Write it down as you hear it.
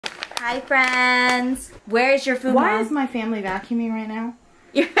Hi, friends. Where is your food, Why Mom? is my family vacuuming right now?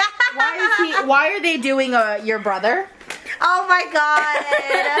 Why are they doing your brother? Oh my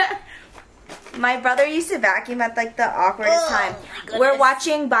god. My brother used to vacuum at like the awkwardest time. We're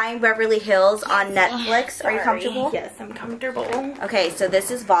watching Buying Beverly Hills on Netflix. Are you comfortable? Yes, I'm comfortable. Okay, so this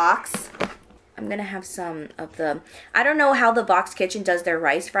is Vox. I'm gonna have some of the... I don't know how the Vox Kitchen does their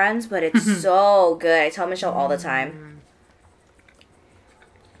rice, friends, but it's so good. I tell Michelle all the time.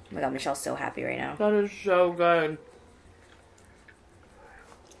 Oh my god, Michelle's so happy right now. That is so good.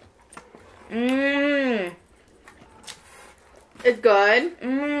 Mmm. It's good.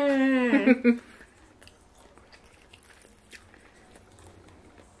 Mmm.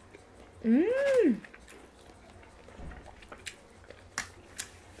 Mmm.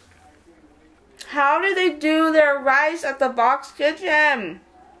 How did they do their rice at the Vox Kitchen?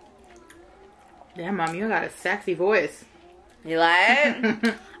 Damn, Mom, you got a sexy voice. You like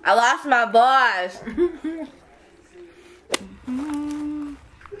it? I lost my voice.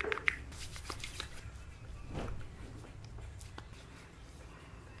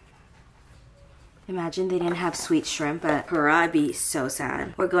 Imagine they didn't have sweet shrimp at Kura. I'd be so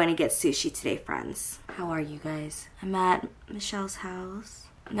sad. We're going to get sushi today, friends. How are you guys? I'm at Michelle's house.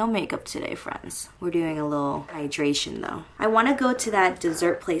 No makeup today, friends. We're doing a little hydration, though. I want to go to that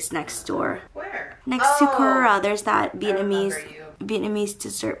dessert place next door. Where? Next to Kura, there's that Vietnamese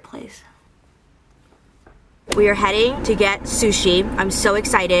dessert place. We are heading to get sushi. I'm so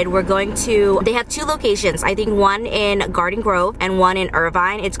excited. We're going to... They have two locations. I think one in Garden Grove and one in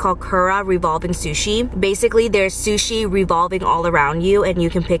Irvine. It's called Kura Revolving Sushi. Basically, there's sushi revolving all around you and you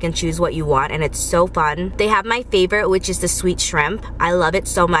can pick and choose what you want and it's so fun. They have my favorite, which is the sweet shrimp. I love it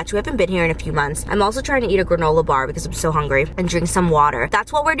so much. We haven't been here in a few months. I'm also trying to eat a granola bar because I'm so hungry and drink some water.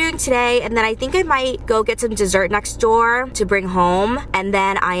 That's what we're doing today. And then I think I might go get some dessert next door to bring home. And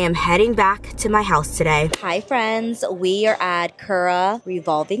then I am heading back to my house today. Hi, friends. We are at Kura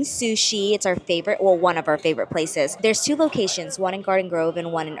Revolving Sushi. It's our favorite, well, one of our favorite places. There's two locations, one in Garden Grove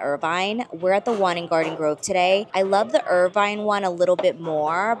and one in Irvine. We're at the one in Garden Grove today. I love the Irvine one a little bit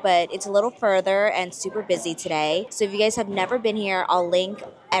more, but it's a little further and super busy today. So if you guys have never been here, I'll link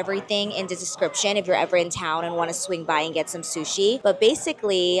everything in the description if you're ever in town and want to swing by and get some sushi. But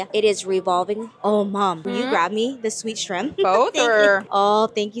basically, it is revolving. Oh, Mom, will you grab me the sweet shrimp? Both or? Oh,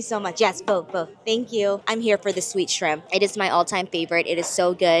 thank you so much. Yes, both. Thank you. I'm here for the sweet shrimp. It is my all-time favorite. It is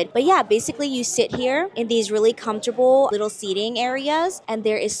so good. But yeah, basically you sit here in these really comfortable little seating areas and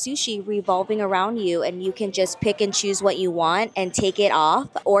there is sushi revolving around you and you can just pick and choose what you want and take it off.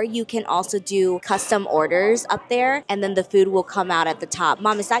 Or you can also do custom orders up there and then the food will come out at the top.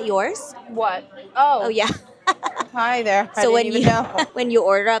 Mom, is that yours? What? Oh. Oh, yeah. Hi there. So when you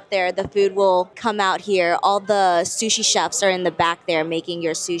order up there, the food will come out here. All the sushi chefs are in the back there making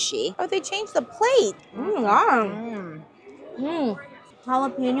your sushi. Oh, they changed the plate.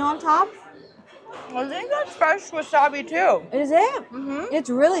 Jalapeno on top. I think that's fresh wasabi too. Is it?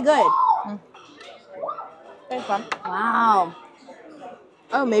 It's really good. That's fun. Wow.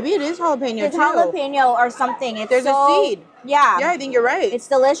 Oh, maybe it is jalapeno It's too. jalapeno or something. It's There's a seed. Yeah. Yeah, I think you're right. It's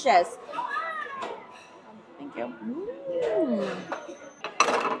delicious. Thank you.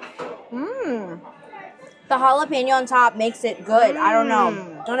 The jalapeno on top makes it good. I don't know. I don't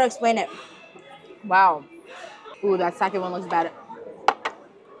know how to explain it. Wow. Ooh, that second one looks bad.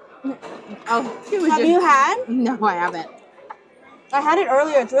 Oh, Have you had? No, I haven't. I had it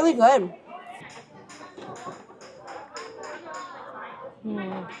earlier. It's really good.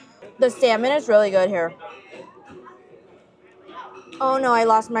 The salmon is really good here. Oh no, I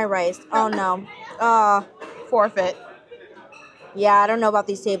lost my rice. Oh no. Forfeit. Yeah, I don't know about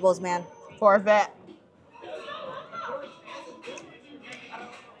these tables, man. Forfeit.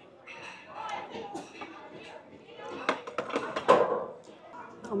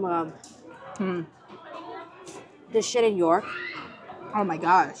 Oh my god. This shit in York, Oh my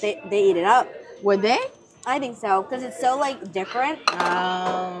gosh. they eat it up. Would they? I think so, because it's so like different.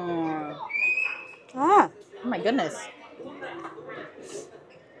 Oh. Ah, Oh my goodness.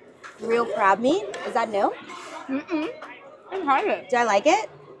 real crab meat. Is that new? I tried it. Did I like it?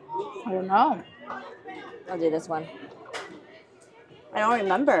 I don't know. I'll do this one. I don't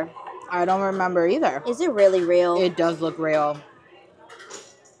remember. I don't remember either. Is it really real? It does look real.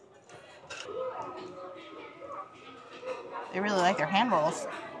 They really like their hand rolls.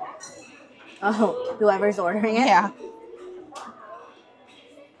 Oh, whoever's ordering it? Yeah.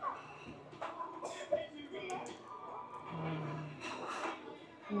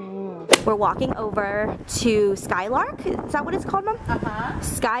 We're walking over to Skylark. Is that what it's called, Mom?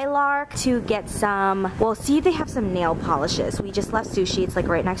 Skylark to get some, well, see if they have some nail polishes. We just left sushi. It's like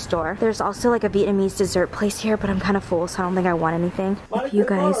right next door. There's also like a Vietnamese dessert place here, but I'm kind of full, so I don't think I want anything. If you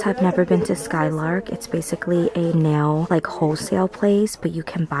guys have never been to Skylark, it's basically a nail like wholesale place, but you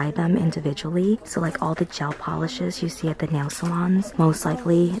can buy them individually. So like all the gel polishes you see at the nail salons, most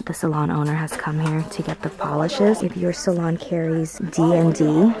likely the salon owner has come here to get the polishes. If your salon carries D&D,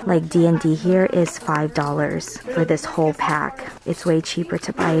 like D&D here is $5 for this whole pack. It's way cheaper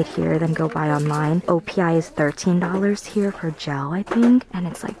to buy it here than go buy online. OPI is $13 here for gel, I think, and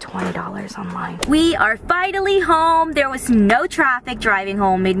it's like $20 online. We are finally home. There was no traffic. Driving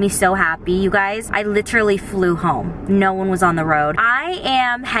home made me so happy. You guys, I literally flew home. No one was on the road. I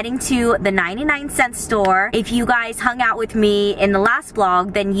am heading to the 99-cent store. If you guys hung out with me in the last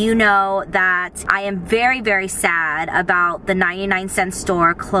vlog, then you know that I am very, very sad about the 99-cent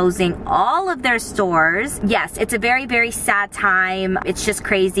store closing all of their stores. Yes, it's a very, very sad time. It's just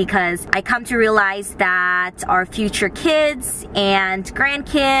crazy because I come to realize that our future kids and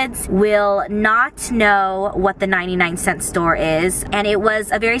grandkids will not know what the 99-cent store is, and it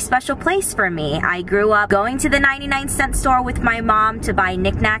was a very special place for me. I grew up going to the 99-cent store with my mom to buy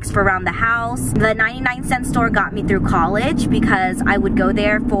knickknacks for around the house. The 99-cent store got me through college because I would go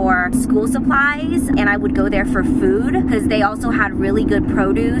there for school supplies and I would go there for food because they also had really good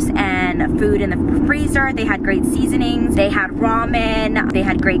produce and food in the freezer. They had great seasonings, they had ramen, they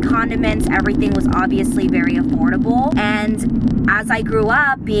had great condiments. Everything was obviously very affordable. And as I grew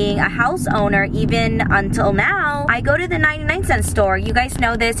up being a house owner, even until now, I go to the 99-cent store. You guys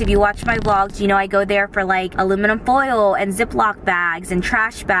know this if you watch my vlogs. You know I go there for like aluminum foil and Ziploc bags and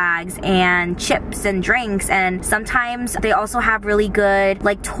trash bags and chips and drinks, and sometimes they also have really good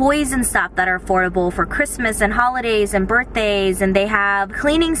like toys and stuff that are affordable for Christmas and holidays and birthdays, and they have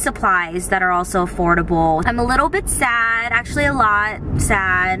cleaning supplies that are also affordable. I'm a little bit sad, actually a lot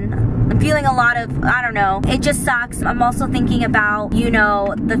sad. I'm feeling a lot of, I don't know, it just sucks. I'm also thinking about, you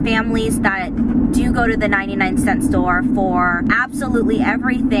know, the families that do go to the 99-cent store for absolutely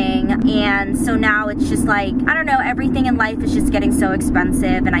everything, and so now it's just like, I don't know, everything in life is just getting so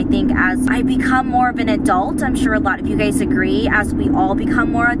expensive. And I think as I become more of an adult, I'm sure a lot of you guys agree, as we all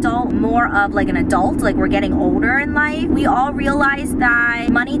become more of like an adult, like we're getting older in life, we all realize that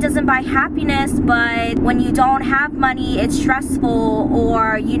money doesn't buy happiness, but when you don't have money, it's stressful.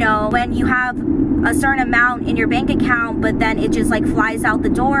 Or, you know, when you have a certain amount in your bank account, but then it just like flies out the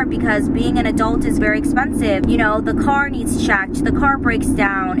door because being an adult is very expensive. You know, the car needs checked, the car breaks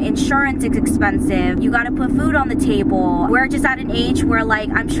down, insurance is expensive, you gotta put food on the table. We're just at an age where like,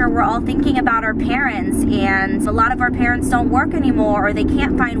 I'm sure we're all thinking about our parents, and a lot of our parents don't work anymore, or they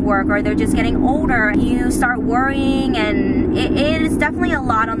can't find work, or they're just getting older. You start worrying, and it is definitely a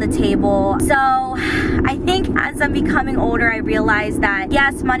lot on the table. So I think as I'm becoming older, I realize that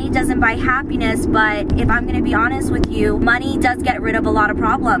yes, money doesn't buy happiness, but if I'm gonna be honest with you, money does get rid of a lot of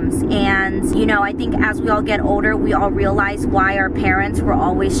problems. And you know, I think as we all get older, we all realize why our parents were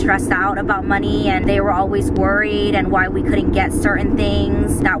always stressed out about money, and they were always worried, and why we couldn't get certain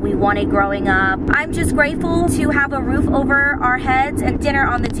things that we wanted growing up. I'm just grateful to have a roof over our heads and dinner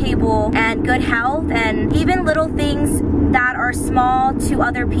on the table and good health, and even little things that are small to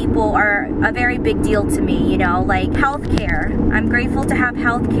other people are a very big deal to me, you know, like healthcare. I'm grateful to have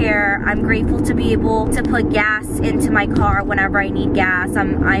healthcare. I'm grateful to be able to put gas into my car whenever I need gas.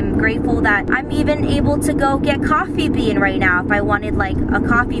 I'm grateful that I'm even able to go get coffee bean right now if I wanted like a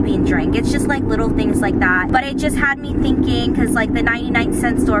coffee bean drink. It's just like little things like that. But it just had me thinking, because like the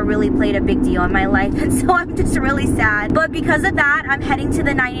 99-cent store really played a big deal in my life, and so I'm just really sad. But because of that, I'm heading to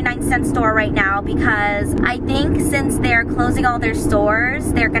the 99-cent store right now because I think since they're closing all their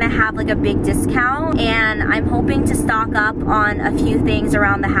stores, they're gonna have like a big discount, and I'm hoping to stock up on a few things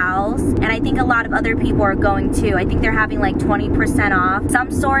around the house. And I think a lot of other people are going too. I think they're having like 20% off.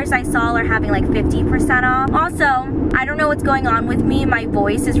 Some stores I saw are having like 50% off. Also, I don't know what's going on with me. My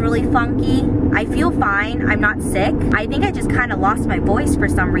voice is really funky. I feel fine. I'm not sick. I think I just kind of lost my voice for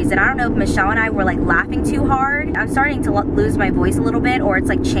some reason. I don't know if Michelle and I were like laughing too hard. I'm starting to lose my voice a little bit, or it's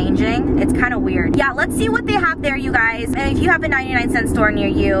like changing. It's kind of weird. Yeah, let's see what they have there, you guys. And if you have a 99-cent store near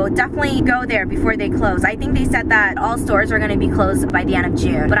you, definitely go there before they close. I think they said that all stores are going to be closed by the end of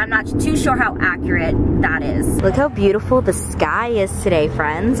June. but I'm not too sure how accurate that is. Look how beautiful the sky is today,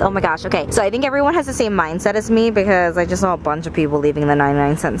 friends. Oh my gosh, okay. So I think everyone has the same mindset as me because I just saw a bunch of people leaving the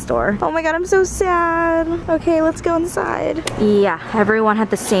 99-cent store. Oh my god, I'm so sad. Okay, let's go inside. Yeah, everyone had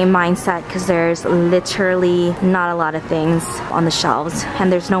the same mindset because there's literally not a lot of things on the shelves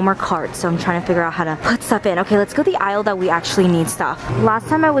and there's no more carts, so I'm trying to figure out how to put stuff in. Okay, let's go to the aisle that we actually need stuff. Last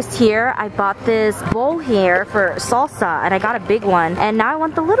time I was here, I bought this bowl here for salsa and I got a big one, and now I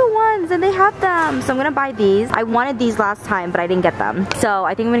want the little ones and they have them, so I'm gonna buy these. I wanted these last time, but I didn't get them, so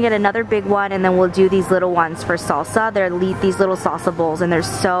I think I'm gonna get another big one and then we'll do these little ones for salsa. They're these little salsa bowls and they're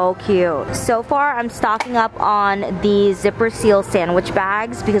so cute. So far, I'm stocking up on these zipper seal sandwich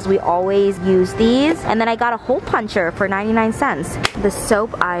bags because we always use these, and then I got a hole puncher for 99 cents. The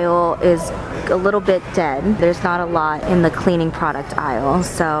soap aisle is a little bit dead. There's not a lot in the cleaning product aisle,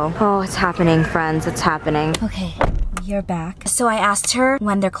 so oh, it's happening, friends, it's happening. Okay, you're back. So I asked her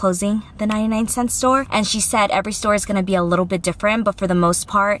when they're closing the 99-cent store, and she said every store is gonna be a little bit different, but for the most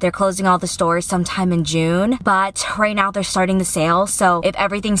part, they're closing all the stores sometime in June. But right now they're starting the sale, so if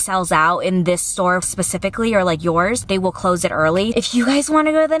everything sells out in this store specifically, or like yours, they will close it early. If you guys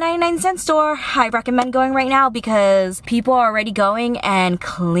wanna go to the 99-cent store, I recommend going right now because people are already going and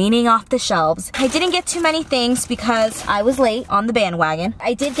cleaning off the shelves. I didn't get too many things because I was late on the bandwagon.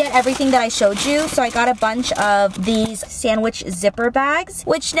 I did get everything that I showed you, so I got a bunch of these sandwich zipper bags,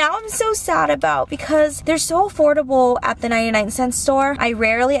 which now I'm so sad about because they're so affordable at the 99-cent store. I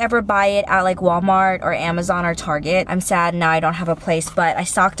rarely ever buy it at like Walmart or Amazon or Target. I'm sad now I don't have a place, but I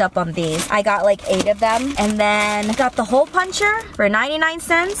stocked up on these. I got like 8 of them, and then got the hole puncher for 99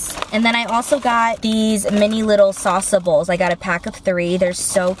 cents, and then I also got these mini little salsa bowls. I got a pack of 3. They're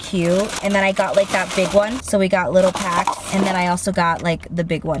so cute, and then I got like that big one, so we got little packs, and then I also got like the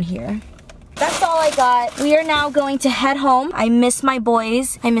big one here. That's all I got. We are now going to head home. I miss my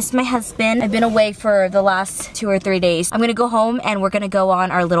boys. I miss my husband. I've been away for the last 2 or 3 days. I'm gonna go home and we're gonna go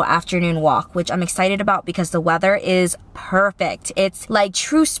on our little afternoon walk, which I'm excited about because the weather is perfect. It's like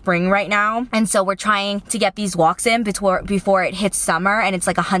true spring right now. And so we're trying to get these walks in before it hits summer, and it's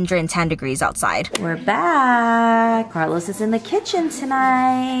like 110 degrees outside. We're back. Carlos is in the kitchen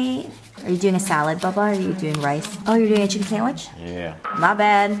tonight. Are you doing a salad, Bubba? Or are you doing rice? Oh, you're doing a chicken sandwich? Yeah. My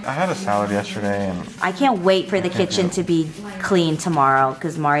bad. I had a salad yesterday and... I can't wait for the kitchen to be clean tomorrow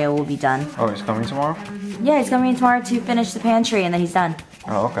because Mario will be done. Oh, he's coming tomorrow? Yeah, he's coming tomorrow to finish the pantry and then he's done.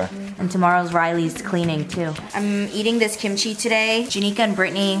 Oh, okay. And tomorrow's Riley's cleaning too. I'm eating this kimchi today. Janika and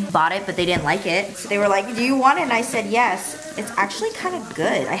Brittany bought it, but they didn't like it. So they were like, do you want it? And I said yes. It's actually kind of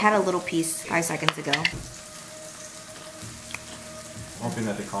good. I had a little piece 5 seconds ago. Hoping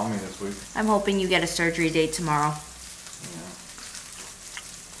that they call me this week. I'm hoping you get a surgery date tomorrow. Yeah.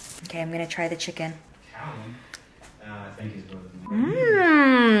 Okay, I'm gonna try the chicken.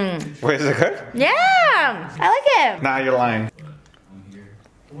 Mmm. Wait, is it good? Yeah, I like it. Nah, you're lying.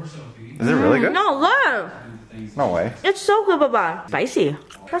 Is it really good? No, look. No way. It's so good, Baba. Spicy.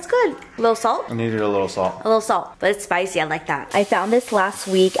 That's good. A little salt? I needed a little salt. A little salt, but it's spicy. I like that. I found this last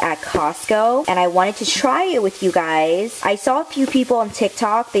week at Costco, and I wanted to try it with you guys. I saw a few people on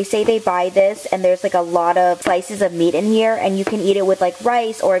TikTok. They say they buy this, and there's like a lot of slices of meat in here, and you can eat it with like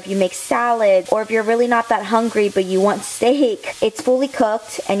rice, or if you make salad, or if you're really not that hungry, but you want steak. It's fully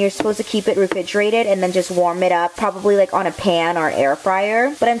cooked, and you're supposed to keep it refrigerated, and then just warm it up, probably like on a pan or air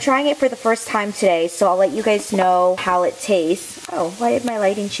fryer. But I'm trying it for the first time today, so I'll let you guys know how it tastes. Oh, why did my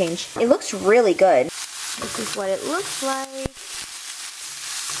lighting change? It looks really good. This is what it looks like.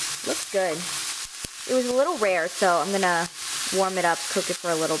 Looks good. It was a little rare, so I'm gonna warm it up, cook it for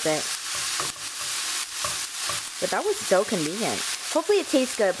a little bit. But that was so convenient. Hopefully it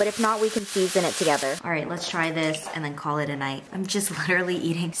tastes good, but if not, we can season it together. All right, let's try this and then call it a night. I'm just literally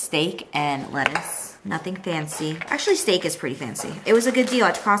eating steak and lettuce. Nothing fancy. Actually, steak is pretty fancy. It was a good deal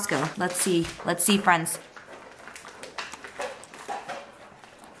at Costco. Let's see, friends.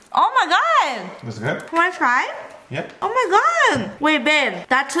 Oh my god! Is it good? Want to try? Yep. Oh my god! Wait, babe,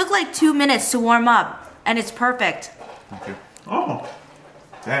 that took like 2 minutes to warm up, and it's perfect. Thank you. Oh,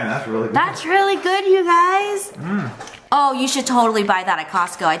 damn, that's really good. That's really good, you guys. Oh, you should totally buy that at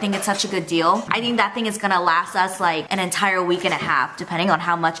Costco. I think it's such a good deal. I think that thing is gonna last us like an entire week and a half, depending on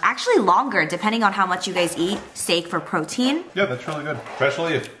how much, actually longer, depending on how much you guys eat steak for protein. Yeah, that's really good.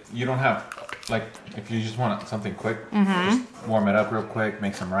 Especially if you don't have, like, if you just want something quick, just warm it up real quick,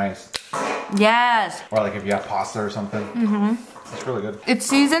 make some rice. Yes. Or like if you have pasta or something. It's really good. It's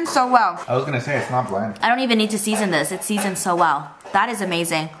seasoned so well. I was gonna say it's not bland. I don't even need to season this. It's seasoned so well. That is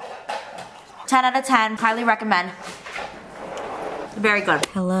amazing. 10 out of 10. Highly recommend. Very good.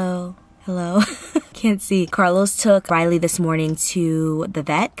 Hello. Hello. can't see. Carlos took Riley this morning to the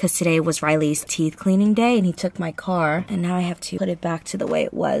vet because today was Riley's teeth cleaning day and he took my car and now I have to put it back to the way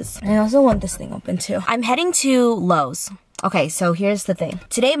it was. And I also want this thing open too. I'm heading to Lowe's. Okay, so here's the thing.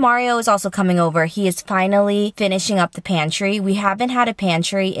 Today Mario is also coming over. He is finally finishing up the pantry. We haven't had a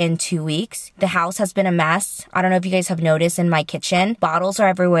pantry in 2 weeks. The house has been a mess. I don't know if you guys have noticed in my kitchen. Bottles are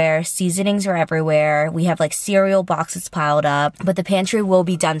everywhere. Seasonings are everywhere. We have like cereal boxes piled up. But the pantry will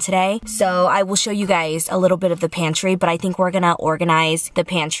be done today. So I will show you guys a little bit of the pantry. But I think we're gonna organize the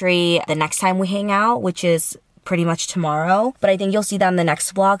pantry the next time we hang out, which is pretty much tomorrow, but I think you'll see that in the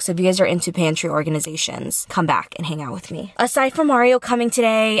next vlog. So if you guys are into pantry organizations, come back and hang out with me. Aside from Mario coming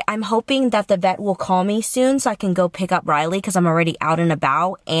today, I'm hoping that the vet will call me soon so I can go pick up Riley because I'm already out and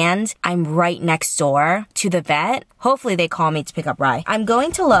about and I'm right next door to the vet. Hopefully they call me to pick up Riley. I'm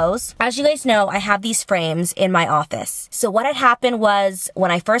going to Lowe's. As you guys know, I have these frames in my office. So what had happened was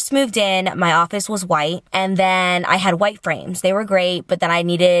when I first moved in, my office was white and then I had white frames. They were great, but then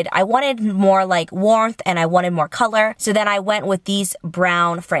I wanted more like warmth and I wanted more color. So then I went with these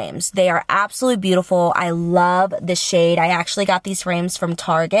brown frames. They are absolutely beautiful. I love the shade. I actually got these frames from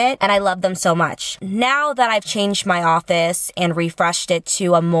Target and I love them so much. Now that I've changed my office and refreshed it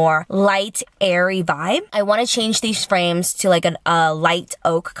to a more light, airy vibe, I want to change these frames to like a light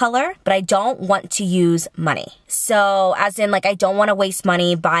oak color, but I don't want to use money. So as in like I don't want to waste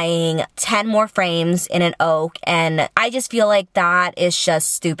money buying 10 more frames in an oak and I just feel like that is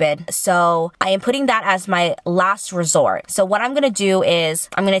just stupid. So I am putting that as my last resort. So what I'm gonna do is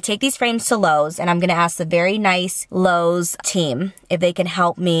I'm gonna take these frames to Lowe's and I'm gonna ask the very nice Lowe's team if they can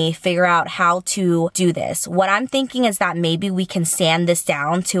help me figure out how to do this. What I'm thinking is that maybe we can sand this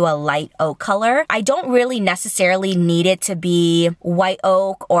down to a light oak color. I don't really necessarily need it to be white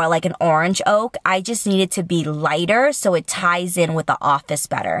oak or like an orange oak. I just need it to be lighter so it ties in with the office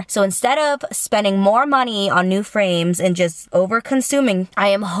better. So instead of spending more money on new frames and just over consuming, I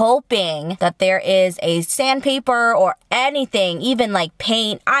am hoping that there is a sandpaper or anything, even like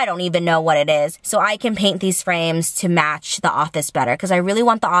paint, I don't even know what it is, so I can paint these frames to match the office better because I really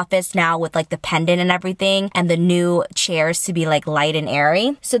want the office now with like the pendant and everything and the new chairs to be like light and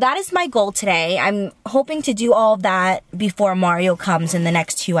airy. So that is my goal today. I'm hoping to do all of that before Mario comes in the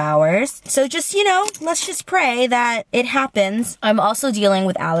next 2 hours. So just, you know, let's just pray that it happens. I'm also dealing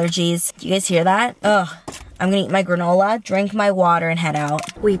with allergies. Do you guys hear that? Ugh. I'm gonna eat my granola, drink my water, and head out.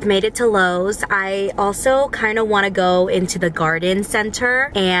 We've made it to Lowe's. I also kind of want to go into the garden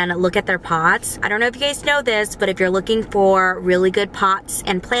center and look at their pots. I don't know if you guys know this, but if you're looking for really good pots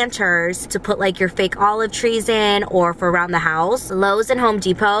and planters to put like your fake olive trees in or for around the house, Lowe's and Home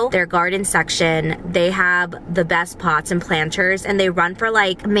Depot, their garden section, they have the best pots and planters and they run for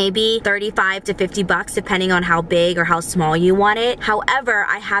like maybe 35 to 50 bucks depending on how big or how small you want it. However,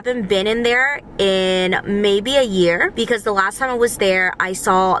 I haven't been in there in maybe a year because the last time I was there, I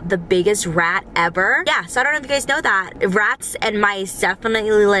saw the biggest rat ever. Yeah, so I don't know if you guys know that. Rats and mice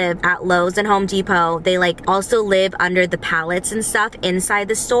definitely live at Lowe's and Home Depot. They like also live under the pallets and stuff inside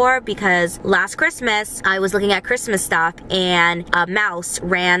the store because last Christmas, I was looking at Christmas stuff and a mouse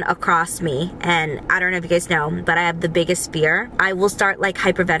ran across me. And I don't know if you guys know, but I have the biggest fear. I will start like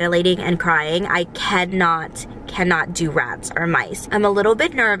hyperventilating and crying. I cannot do rats or mice. I'm a little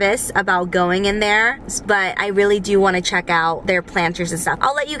bit nervous about going in there, but I really do want to check out their planters and stuff.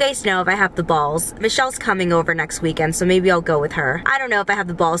 I'll let you guys know if I have the balls. Michelle's coming over next weekend, so maybe I'll go with her. I don't know if I have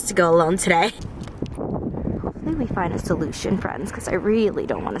the balls to go alone today. Hopefully we find a solution, friends, because I really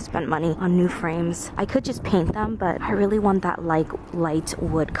don't want to spend money on new frames. I could just paint them, but I really want that like light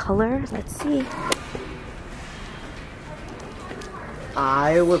wood color. Let's see.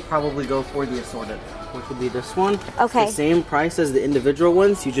 I would probably go for the assorted, which would be this one. Okay. It's the same price as the individual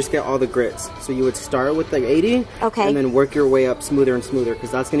ones, you just get all the grits. So you would start with like 80, okay, and then work your way up smoother and smoother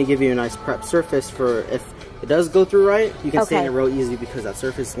because that's going to give you a nice prep surface for if it does go through right, you can sand it real easy because that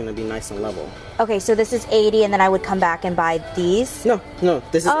surface is going to be nice and level. Okay, so this is 80 and then I would come back and buy these? No,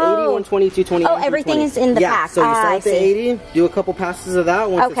 this is 80, 120, 220, Oh, everything is in the pack. So you start with the 80, do a couple passes of that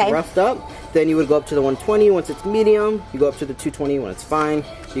once it's roughed up. Then you would go up to the 120 once it's medium. You go up to the 220 when it's fine.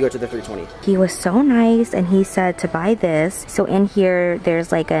 You go to the 320. He was so nice and he said to buy this. So in here,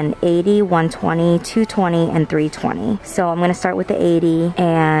 there's like an 80, 120, 220, and 320. So I'm gonna start with the 80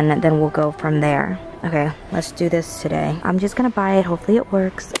 and then we'll go from there. Okay, let's do this today. I'm just gonna buy it. Hopefully it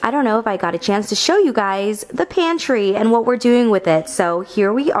works. I don't know if I got a chance to show you guys the pantry and what we're doing with it. So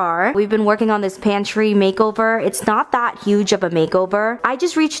here we are. We've been working on this pantry makeover. It's not that huge of a makeover. I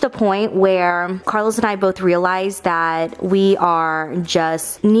just reached a point where Carlos and I both realized that we are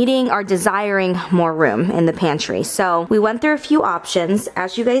just needing or desiring more room in the pantry. So we went through a few options.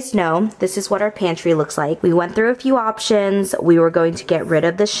 As you guys know, this is what our pantry looks like. We went through a few options. We were going to get rid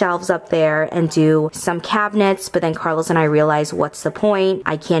of the shelves up there and do some cabinets, but then Carlos and I realized, what's the point?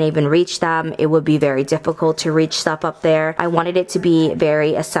 I can't even reach them. It would be very difficult to reach stuff up there. I wanted it to be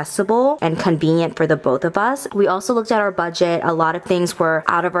very accessible and convenient for the both of us. We also looked at our budget. A lot of things were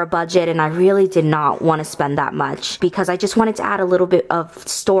out of our budget, and I really did not want to spend that much because I just wanted to add a little bit of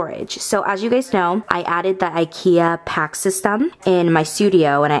storage. So as you guys know, I added the IKEA pack system in my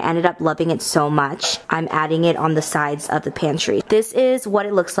studio, and I ended up loving it so much. I'm adding it on the sides of the pantry. This is what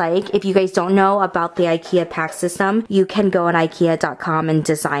it looks like. If you guys don't know about the IKEA pack system, you can go on IKEA.com and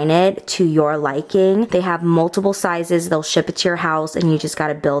design it to your liking. They have multiple sizes. They'll ship it to your house and you just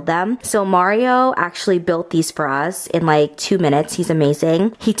gotta build them. So Mario actually built these for us in like 2 minutes. He's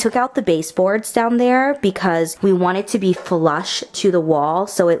amazing. He took out the baseboards down there because we want it to be flush to the wall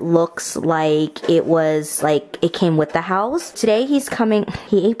so it looks like it was like it came with the house. Today he's coming.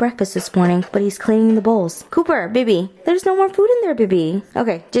 He ate breakfast this morning, but he's cleaning the bowls. Cooper, baby, there's no more food in there, baby.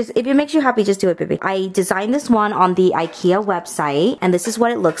 Okay, just if it makes you happy, just do it, baby. I designed this one on the IKEA website, and this is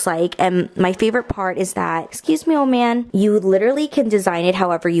what it looks like. And my favorite part is that, excuse me, old man, you literally can design it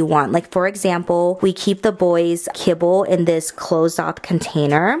however you want. Like, for example, we keep the boys' kibble in this closed off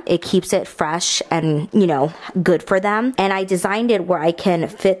container. It keeps it fresh and, you know, good for them. And I designed it where I can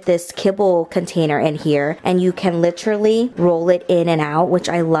fit this kibble container in here, and you can literally roll it in and out, which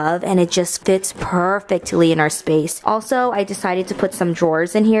I love, and it just fits perfectly in our space. Also, I decided to put some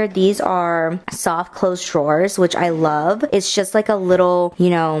drawers in here. These are soft closed drawers, which I love. It's just like a little, you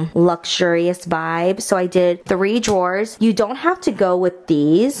know, luxurious vibe. So I did 3 drawers. You don't have to go with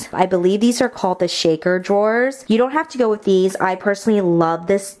these. I believe these are called the shaker drawers. You don't have to go with these. I personally love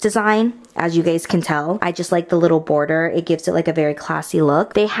this design. As you guys can tell, I just like the little border. It gives it like a very classy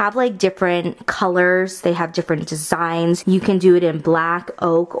look. They have like different colors. They have different designs. You can do it in black,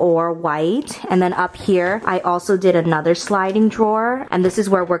 oak, or white. And then up here, I also did another sliding drawer. And this is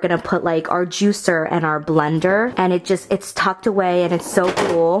where we're gonna put like our juicer and our blender. And it's tucked away and it's so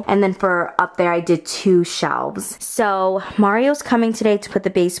cool. And then for up there, I did 2 shelves. So Mario's coming today to put the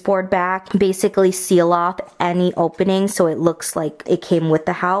baseboard back, basically seal off any opening so it looks like it came with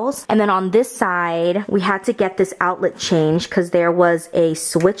the house. And then on this side, we had to get this outlet changed because there was a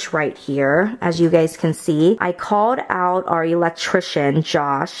switch right here, as you guys can see. I called out our electrician,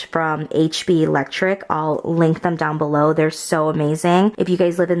 Josh, from HB Electric. I'll link them down below. They're so amazing. If you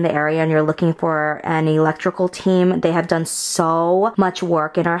guys live in the area and you're looking for an electrical team, they have done so much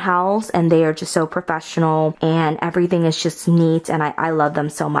work in our house, and they are just so professional, and everything is just neat, and I love them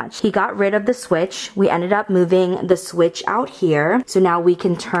so much. He got rid of the switch. We ended up moving the switch out here, so now we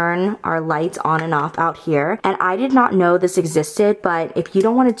can turn our lights on and off out here. And I did not know this existed, but if you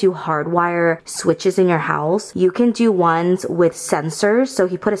don't want to do hardwire switches in your house, you can do ones with sensors. So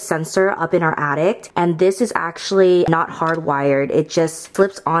he put a sensor up in our attic, and this is actually not hardwired. It just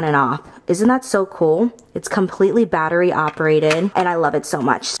flips on and off. Isn't that so cool? It's completely battery operated, and I love it so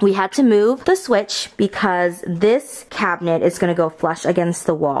much. We had to move the switch because this cabinet is gonna go flush against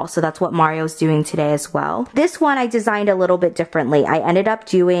the wall. So that's what Mario's doing today as well. This one I designed a little bit differently. I ended up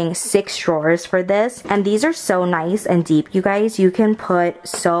doing 6 drawers for this, and these are so nice and deep, you guys. You can put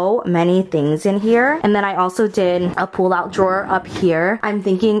so many things in here. And then I also did a pull-out drawer up here. I'm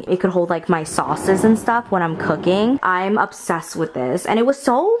thinking it could hold like my sauces and stuff when I'm cooking. I'm obsessed with this, and it was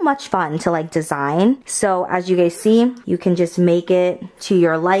so much fun to like design. So as you guys see, you can just make it to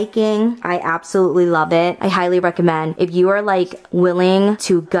your liking. I absolutely love it. I highly recommend if you are like willing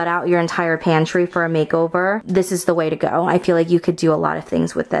to gut out your entire pantry for a makeover, this is the way to go. I feel like you could do a lot of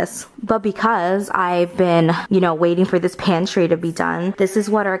things with this. But because I've been, you know, waiting for this pantry to be done, this is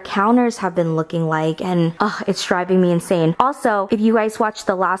what our counters have been looking like, and it's driving me insane. Also, if you guys watched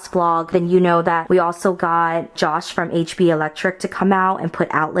the last vlog, then you know that we also got Josh from HB Electric to come out and put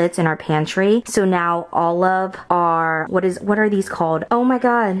outlets in our pantry. So now all of our, what are these called? Oh my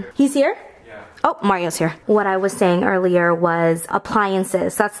god. He's here? Oh, Mario's here. What I was saying earlier was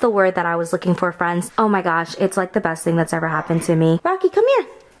appliances. That's the word that I was looking for, friends. Oh my gosh, it's like the best thing that's ever happened to me. Rocky, come here.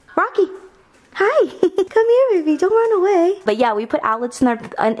 Rocky. Hi. Come here, baby. Don't run away. But yeah, we put outlets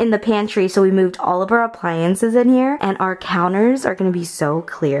in the pantry, so we moved all of our appliances in here, and our counters are gonna be so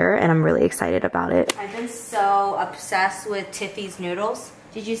clear, and I'm really excited about it. I've been so obsessed with Tiffy's noodles.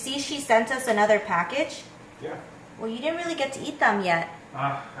 Did you see she sent us another package? Yeah. Well, you didn't really get to eat them yet.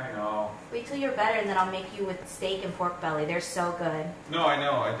 Ah, I know. Wait till you're better and then I'll make you with steak and pork belly. They're so good. No, I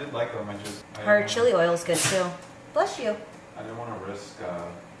know. I did like them. Her chili oil is good too. Bless you. I didn't want to risk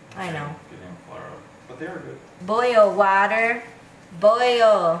I know. getting flour. But they were good. Boil water.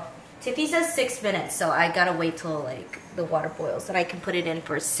 Boil. Tiffy says 6 minutes, so I gotta wait till like the water boils and I can put it in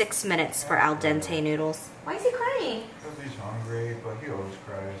for 6 minutes for al dente noodles. Why is he crying? Because he's hungry, but he always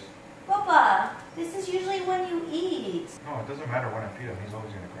cries. Papa, this is usually when you eat. No, it doesn't matter when I feed him. He's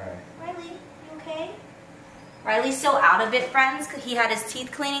always going to cry. Riley, you okay? Riley's still out of it, friends, because he had his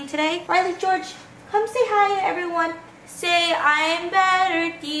teeth cleaning today. Riley, George, come say hi to everyone. Say, I am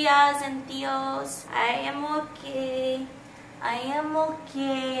better, tias and tios. I am okay. I am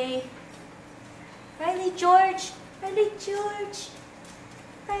okay. Riley, George. Riley, George.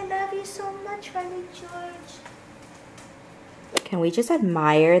 I love you so much, Riley, George. Can we just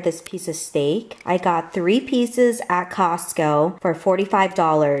admire this piece of steak? I got 3 pieces at Costco for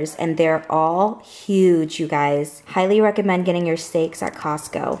 $45 and they're all huge, you guys. Highly recommend getting your steaks at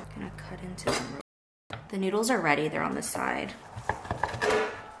Costco. I'm gonna cut into them. The noodles are ready, they're on the side.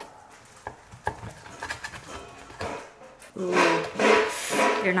 Ooh,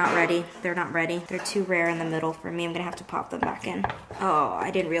 they're not ready, they're not ready. They're too rare in the middle for me. I'm gonna have to pop them back in. Oh,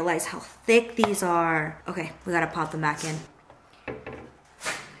 I didn't realize how thick these are. Okay, we gotta pop them back in.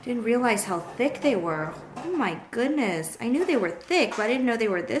 I didn't realize how thick they were. Oh my goodness. I knew they were thick, but I didn't know they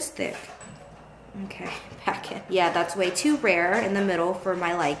were this thick. Okay, back in. Yeah, that's way too rare in the middle for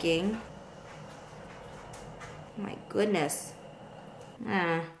my liking. Oh my goodness.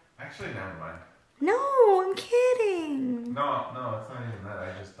 Actually, never mind. No, I'm kidding. No, it's not even that.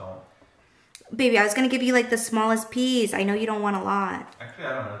 I just don't. Baby, I was gonna give you like the smallest piece. I know you don't want a lot. Actually,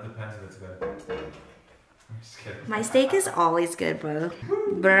 I don't know. It depends if it's good. I'm just kidding. My steak is always good, bro.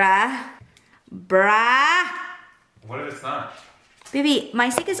 Bruh. Bruh. What if it's not? Baby, my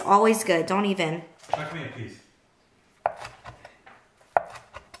steak is always good. Don't even. Chuck me a piece.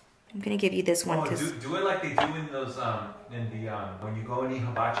 I'm gonna give you this one because do it like they do in those when you go and eat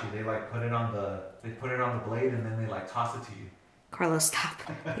hibachi, they like put it on the blade and then they like toss it to you. Carlos, stop.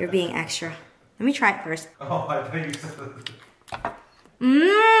 You're being extra. Let me try it first. Oh, I thought you said that.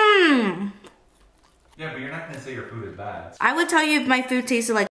 Mmm. Yeah, but you're not gonna say your food is bad. I would tell you if my food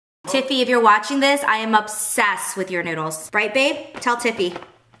tasted like Tiffy, if you're watching this, I am obsessed with your noodles. Right, babe? Tell Tiffy.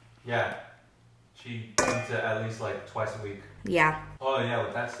 Yeah. She eats it at least like twice a week. Yeah. Oh yeah,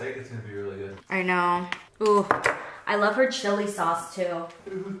 with that steak, it's gonna be really good. I know. Ooh. I love her chili sauce too.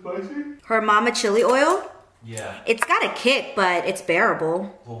 Is it spicy? Her mama chili oil? Yeah. It's got a kick, but it's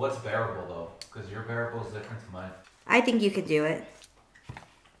bearable. Well, what's bearable though? Because your bearable is different to mine. I think you could do it.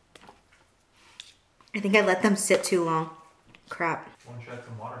 I think I let them sit too long. Crap. Want to add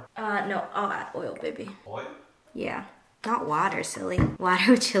some water? No, I'll add oil, baby. Oil? Yeah. Not water, silly.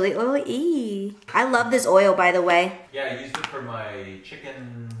 Water with chili oil? Eee. I love this oil, by the way. Yeah, I used it for my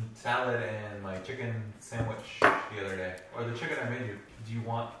chicken salad and my chicken sandwich the other day. Or the chicken I made you. Do you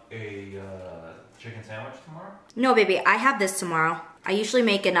want a chicken sandwich tomorrow? No, baby. I have this tomorrow. I usually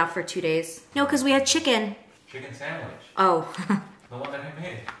make enough for 2 days. No, because we had chicken. Chicken sandwich? Oh. The one that I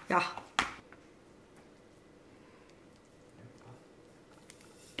made. Yeah.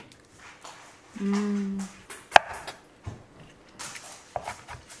 Mmm.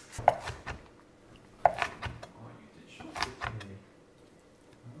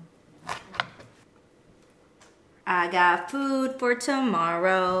 I got food for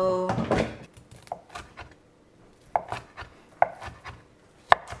tomorrow.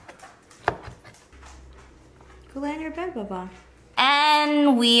 Go lay on your bed, Baba.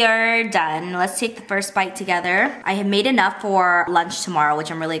 And we are done. Let's take the first bite together. I have made enough for lunch tomorrow, which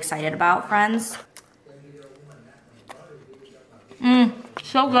I'm really excited about, friends. Mmm,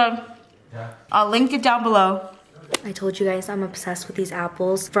 so good. Yeah. I'll link it down below. I told you guys I'm obsessed with these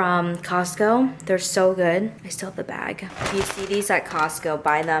apples from Costco. They're so good. I still have the bag. If you see these at Costco,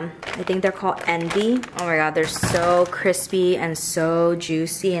 buy them. I think they're called Envy. Oh my god, they're so crispy and so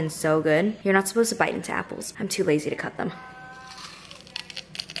juicy and so good. You're not supposed to bite into apples. I'm too lazy to cut them.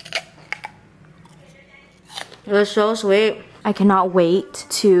 They're so sweet. I cannot wait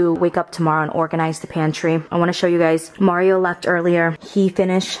to wake up tomorrow and organize the pantry. I want to show you guys. Mario left earlier. He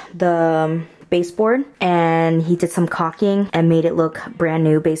finished the baseboard, and he did some caulking and made it look brand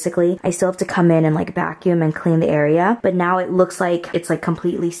new basically. I still have to come in and like vacuum and clean the area, but now it looks like it's like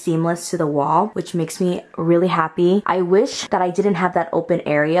completely seamless to the wall, which makes me really happy. I wish that I didn't have that open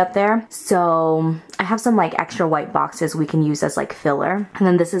area up there, so I have some like extra white boxes we can use as like filler. And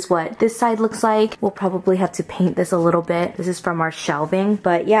then this is what this side looks like. We'll probably have to paint this a little bit. This is from our shelving,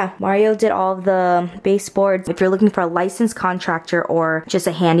 but yeah, Mario did all of the baseboards. If you're looking for a licensed contractor or just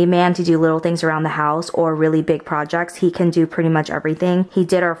a handyman to do little things around the house or really big projects, he can do pretty much everything. He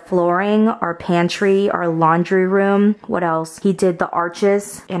did our flooring, our pantry, our laundry room. What else? He did the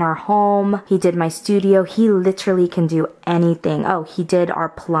arches in our home. He did my studio. He literally can do anything. Oh, he did our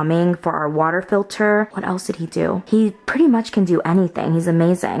plumbing for our water filter. What else did he do? He pretty much can do anything. He's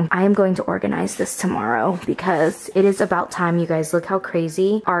amazing. I am going to organize this tomorrow because it is about time, you guys. Look how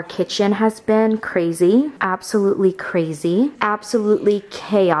crazy our kitchen has been. Crazy. Absolutely crazy. Absolutely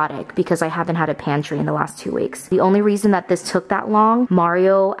chaotic because I haven't had a pantry in the last 2 weeks. The only reason that this took that long,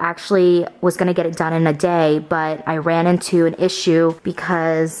 Mario actually was gonna get it done in a day, but I ran into an issue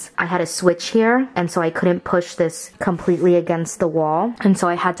because I had a switch here, and so I couldn't push this completely against the wall. And so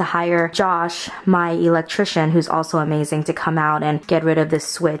I had to hire Josh, my electrician, who's also amazing, to come out and get rid of this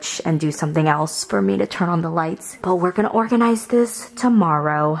switch and do something else for me to turn on the lights. But we're gonna organize this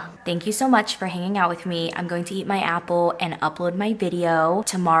tomorrow. Thank you so much for hanging out with me. I'm going to eat my apple and upload my video.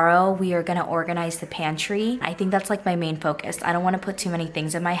 Tomorrow we are gonna organize the pantry. I think that's like my main focus. I don't wanna put too many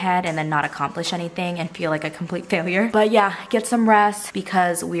things in my head and then not accomplish anything and feel like a complete failure. But yeah, get some rest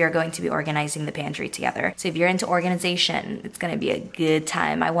because we are going to be organizing the pantry together. So if you're into organization, it's gonna be a good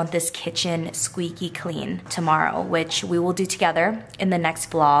time. I want this kitchen squeaky clean tomorrow, which we will do together in the next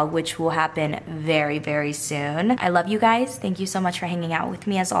vlog, which will happen very, very soon. I love you guys. Thank you so much for hanging out with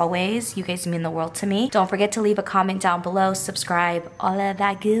me as always. You guys mean the world to me. Don't forget to leave a comment down below, subscribe, all of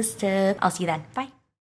that good stuff. I'll see you then. Bye.